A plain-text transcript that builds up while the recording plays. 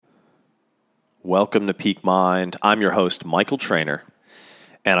Welcome to Peak Mind. I'm your host, Michael Trainer,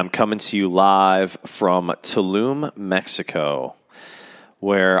 and I'm coming to you live from Tulum, Mexico,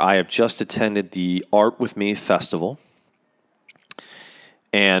 where I have just attended the Art With Me festival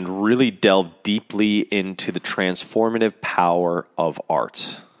and really delved deeply into the transformative power of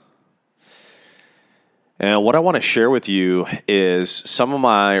art. And what I want to share with you is some of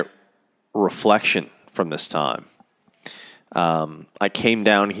my reflection from this time. I came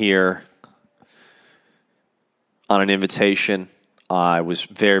down here on an invitation. I was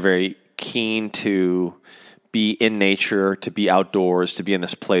very, very keen to be in nature, to be outdoors, to be in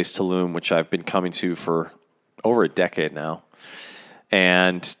this place, Tulum, which I've been coming to for over a decade now,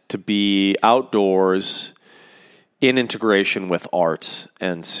 and to be outdoors in integration with art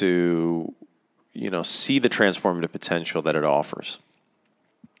and to, see the transformative potential that it offers.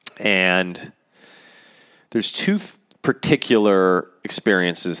 And there's two particular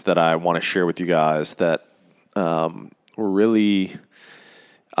experiences that I want to share with you guys that were really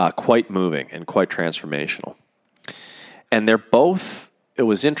quite moving and quite transformational. And they're both, it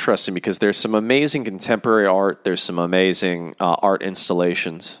was interesting because there's some amazing contemporary art, there's some amazing art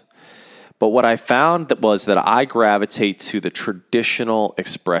installations. But what I found was that I gravitate to the traditional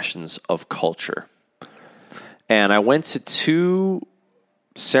expressions of culture. And I went to two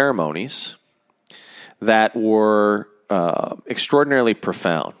ceremonies that were extraordinarily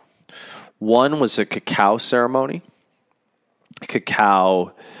profound. One was a cacao ceremony,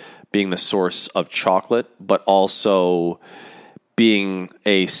 cacao being the source of chocolate, but also being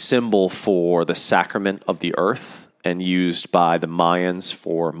a symbol for the sacrament of the earth and used by the Mayans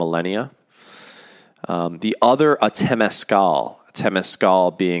for millennia. The other, a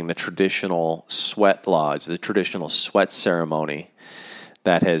temescal being the traditional sweat lodge, the traditional sweat ceremony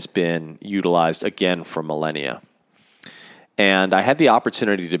that has been utilized again for millennia. And I had the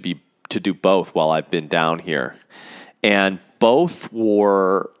opportunity to do both while I've been down here. And both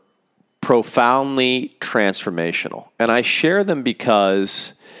were profoundly transformational. And I share them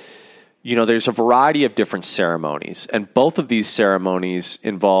because, there's a variety of different ceremonies. And both of these ceremonies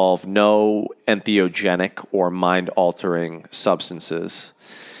involve no entheogenic or mind-altering substances.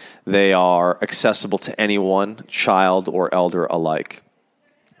 They are accessible to anyone, child or elder alike.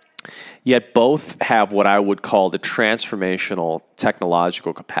 Yet both have what I would call the transformational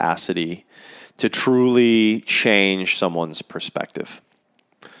technological capacity to truly change someone's perspective.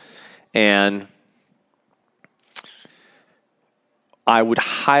 And I would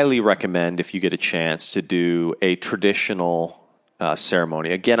highly recommend, if you get a chance, to do a traditional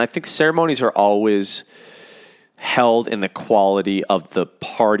ceremony. Again, I think ceremonies are always held in the quality of the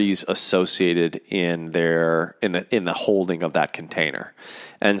parties associated in the holding of that container.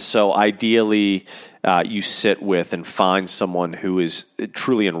 And so ideally, you sit with and find someone who is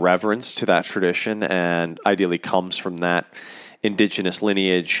truly in reverence to that tradition and ideally comes from that indigenous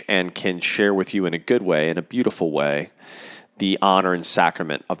lineage and can share with you in a good way, in a beautiful way, the honor and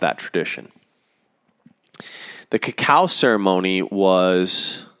sacrament of that tradition. The cacao ceremony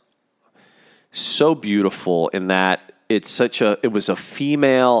was so beautiful in that it was a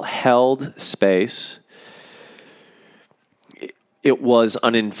female held space. It was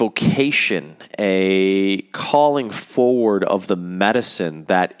an invocation, a calling forward of the medicine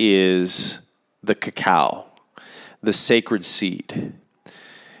that is the cacao, the sacred seed.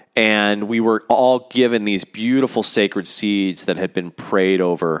 And we were all given these beautiful sacred seeds that had been prayed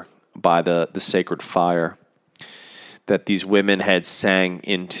over by the sacred fire that these women had sang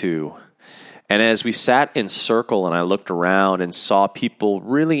into. And as we sat in circle and I looked around and saw people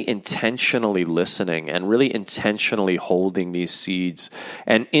really intentionally listening and really intentionally holding these seeds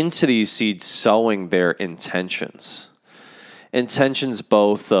and into these seeds sowing their intentions. Intentions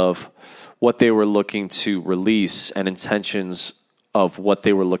both of what they were looking to release and intentions of what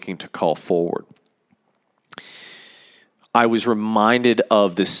they were looking to call forward. I was reminded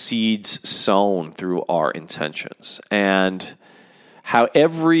of the seeds sown through our intentions and how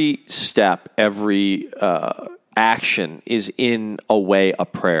every step, every action is in a way a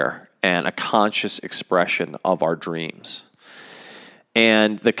prayer and a conscious expression of our dreams.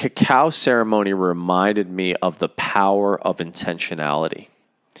 And the cacao ceremony reminded me of the power of intentionality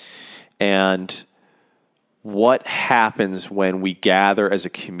and what happens when we gather as a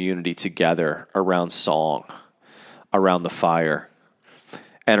community together around song, around the fire,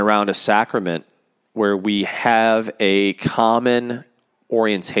 and around a sacrament where we have a common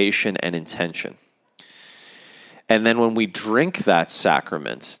orientation and intention. And then when we drink that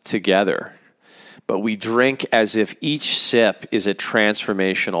sacrament together, but we drink as if each sip is a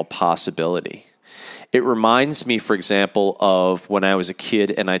transformational possibility. It reminds me, for example, of when I was a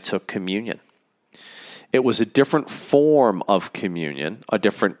kid and I took communion. It was a different form of communion, a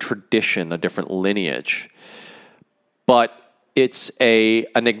different tradition, a different lineage. But it's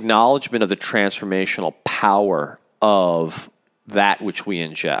an acknowledgement of the transformational power of that which we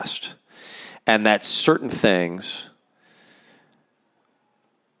ingest. And that certain things,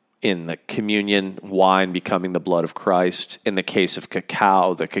 in the communion, wine becoming the blood of Christ, in the case of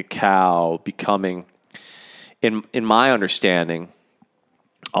cacao, the cacao becoming, in my understanding,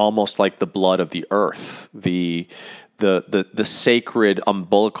 almost like the blood of the earth, the sacred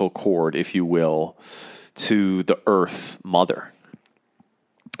umbilical cord, if you will, to the earth mother.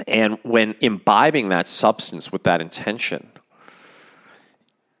 And when imbibing that substance with that intention,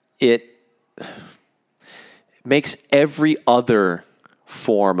 it makes every other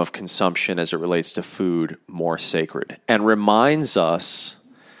form of consumption as it relates to food more sacred, and reminds us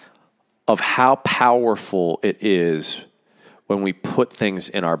of how powerful it is when we put things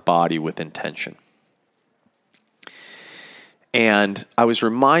in our body with intention. And I was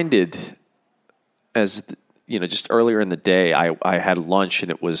reminded, just earlier in the day, I had lunch and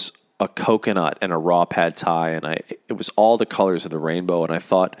it was a coconut and a raw pad thai, and it was all the colors of the rainbow. And I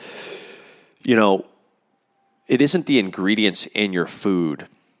thought, it isn't the ingredients in your food.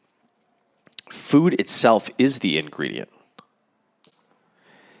 Food itself is the ingredient.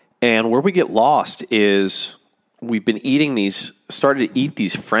 And where we get lost is we've been started to eat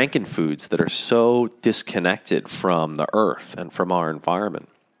these frankenfoods that are so disconnected from the earth and from our environment.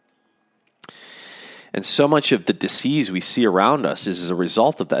 And so much of the disease we see around us is as a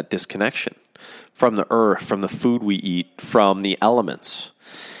result of that disconnection from the earth, from the food we eat, from the elements.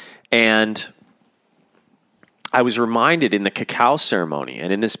 And I was reminded in the cacao ceremony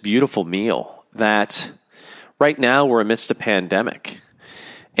and in this beautiful meal that right now we're amidst a pandemic.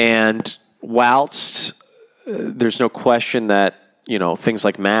 And whilst there's no question that, things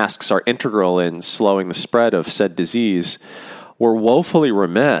like masks are integral in slowing the spread of said disease, we're woefully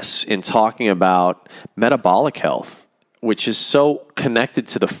remiss in talking about metabolic health, which is so connected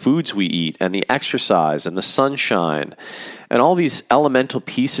to the foods we eat and the exercise and the sunshine and all these elemental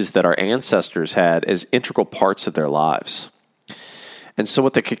pieces that our ancestors had as integral parts of their lives. And so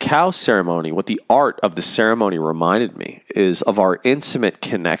what the cacao ceremony, what the art of the ceremony reminded me is of our intimate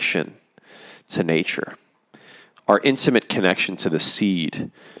connection to nature, our intimate connection to the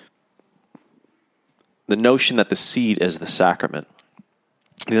seed, the notion that the seed is the sacrament,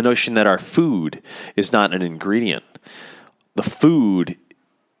 the notion that our food is not an ingredient. The food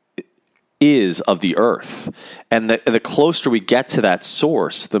is of the earth. And the closer we get to that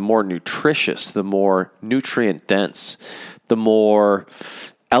source, the more nutritious, the more nutrient dense, the more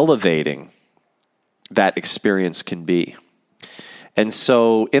elevating that experience can be. And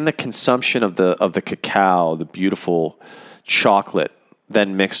so in the consumption of the cacao, the beautiful chocolate,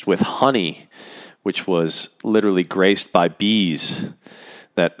 then mixed with honey, which was literally graced by bees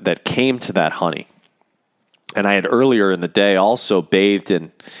that came to that honey. And I had earlier in the day also bathed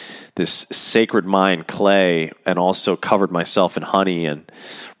in this sacred Mayan clay and also covered myself in honey and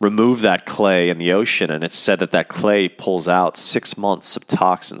removed that clay in the ocean. And it's said that clay pulls out 6 months of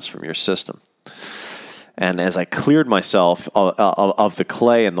toxins from your system. And as I cleared myself of the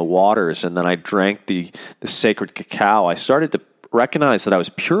clay and the waters, and then I drank the sacred cacao, I started to recognize that I was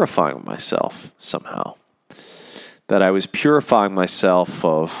purifying myself somehow. That I was purifying myself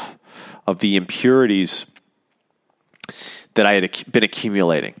of the impurities that I had been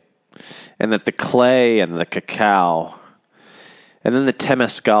accumulating. And that the clay and the cacao, and then the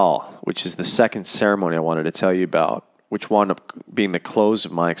temescal, which is the second ceremony I wanted to tell you about, which wound up being the close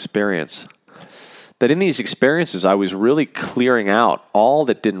of my experience, that in these experiences I was really clearing out all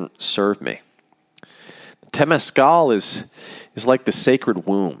that didn't serve me. The temescal is like the sacred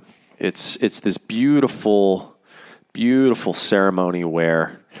womb. It's this beautiful, beautiful ceremony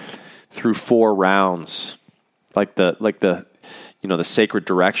where through 4 rounds, like the sacred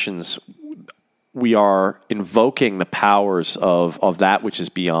directions, we are invoking the powers of that which is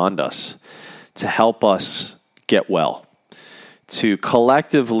beyond us to help us get well, to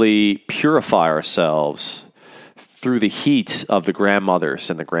collectively purify ourselves through the heat of the grandmothers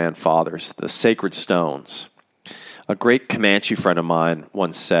and the grandfathers, the sacred stones. A great Comanche friend of mine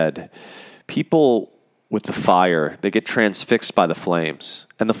once said, people with the fire, they get transfixed by the flames.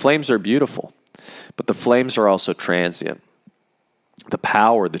 And the flames are beautiful, but the flames are also transient. The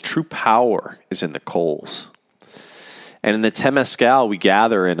power, the true power, is in the coals. And in the temescal, we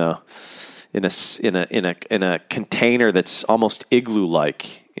gather in a container that's almost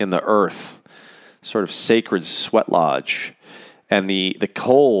igloo-like in the earth, sort of sacred sweat lodge. And the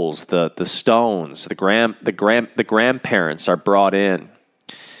coals, the stones, the grandparents are brought in.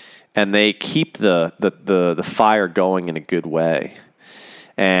 and they keep the fire going in a good way.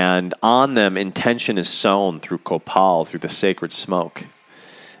 And on them, intention is sown through copal, through the sacred smoke.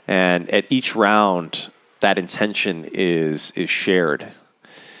 And at each round, that intention is shared.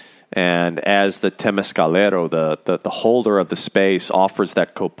 And as the temescalero, the holder of the space, offers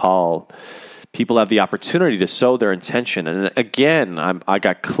that copal, people have the opportunity to sow their intention. And again, I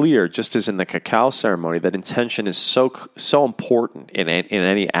got clear, just as in the cacao ceremony, that intention is so important in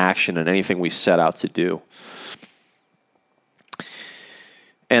any action and anything we set out to do.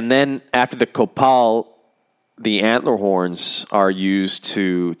 And then after the copal, the antler horns are used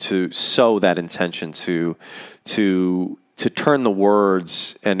to sow that intention, to turn the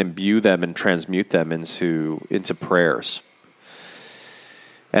words and imbue them and transmute them into prayers.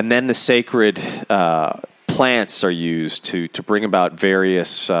 And then the sacred plants are used to bring about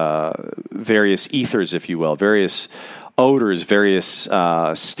various ethers, if you will, various odors, various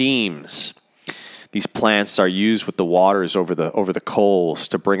steams. These plants are used with the waters over the coals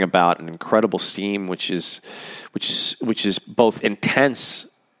to bring about an incredible steam, which is both intense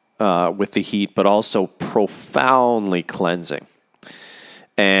with the heat, but also profoundly cleansing.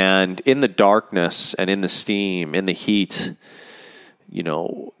 And in the darkness and in the steam, in the heat,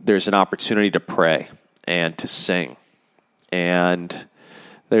 there's an opportunity to pray and to sing, and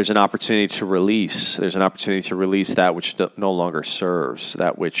there's an opportunity to release. There's an opportunity to release that which no longer serves,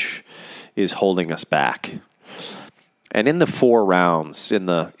 that which is holding us back. And in the 4 rounds, in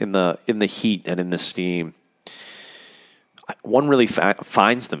the heat and in the steam, one really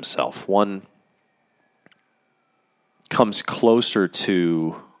finds themselves. One comes closer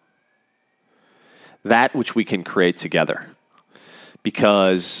to that which we can create together,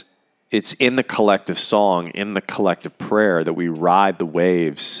 because it's in the collective song, in the collective prayer, that we ride the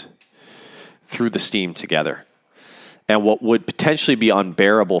waves through the steam together. And what would potentially be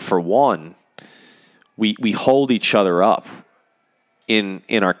unbearable for one, we hold each other up in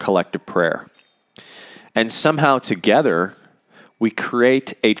our collective prayer. And somehow together, we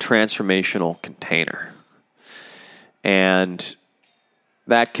create a transformational container. And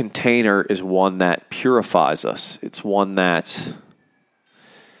that container is one that purifies us. It's one that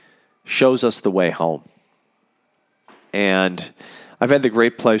shows us the way home. And I've had the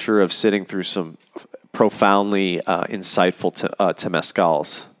great pleasure of sitting through some profoundly insightful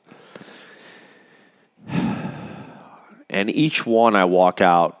temescals. And each one I walk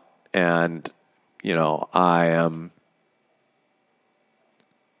out and, I am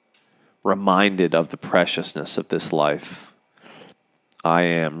reminded of the preciousness of this life. I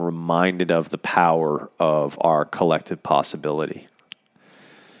am reminded of the power of our collective possibility.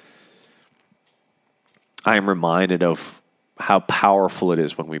 I am reminded of how powerful it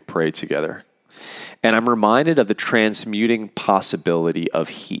is when we pray together. And I'm reminded of the transmuting possibility of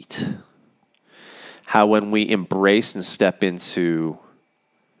heat. How when we embrace and step into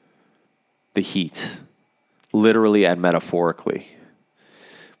the heat, literally and metaphorically,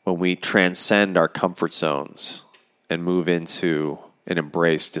 when we transcend our comfort zones and move into and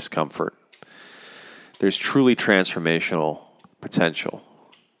embrace discomfort, there's truly transformational potential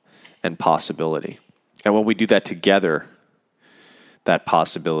and possibility. And when we do that together, that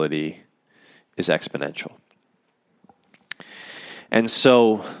possibility is exponential. And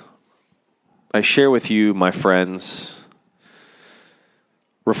so I share with you, my friends,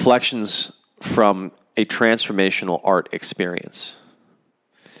 reflections from a transformational art experience.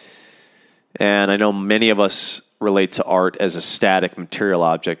 And I know many of us relate to art as a static material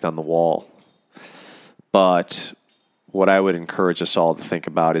object on the wall. But what I would encourage us all to think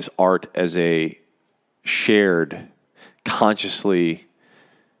about is art as a shared, consciously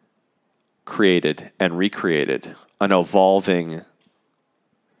created and recreated, an evolving,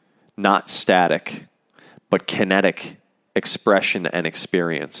 not static, but kinetic expression and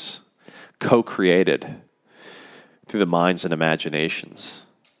experience, co-created through the minds and imaginations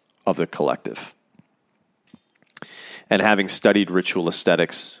of the collective. And having studied ritual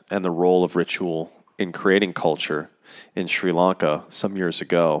aesthetics and the role of ritual in creating culture in Sri Lanka some years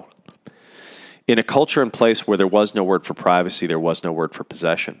ago, in a culture and place where there was no word for privacy, there was no word for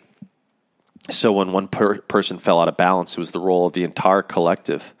possession. So when one person fell out of balance, it was the role of the entire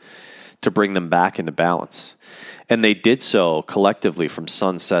collective to bring them back into balance. And they did so collectively from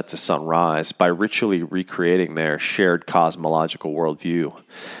sunset to sunrise by ritually recreating their shared cosmological worldview,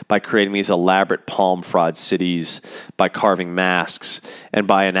 by creating these elaborate palm-fried cities, by carving masks, and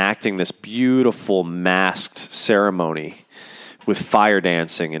by enacting this beautiful masked ceremony with fire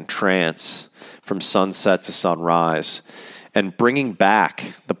dancing and trance from sunset to sunrise, and bringing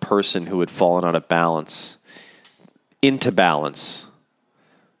back the person who had fallen out of balance into balance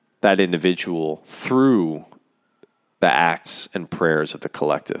that individual through the acts and prayers of the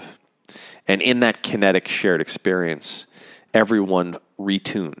collective. And in that kinetic shared experience, everyone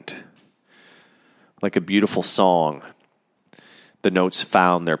retuned. Like a beautiful song, the notes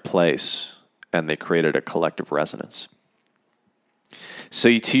found their place and they created a collective resonance.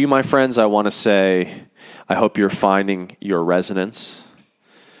 So to you, my friends, I want to say, I hope you're finding your resonance.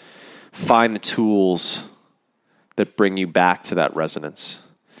 Find the tools that bring you back to that resonance.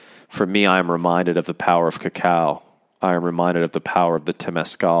 For me, I am reminded of the power of cacao. I am reminded of the power of the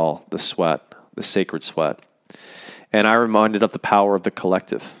temescal, the sweat, the sacred sweat. And I'm reminded of the power of the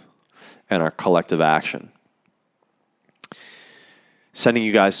collective and our collective action. Sending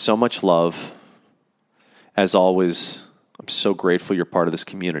you guys so much love. As always, I'm so grateful you're part of this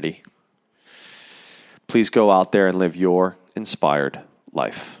community. Please go out there and live your inspired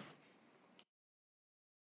life.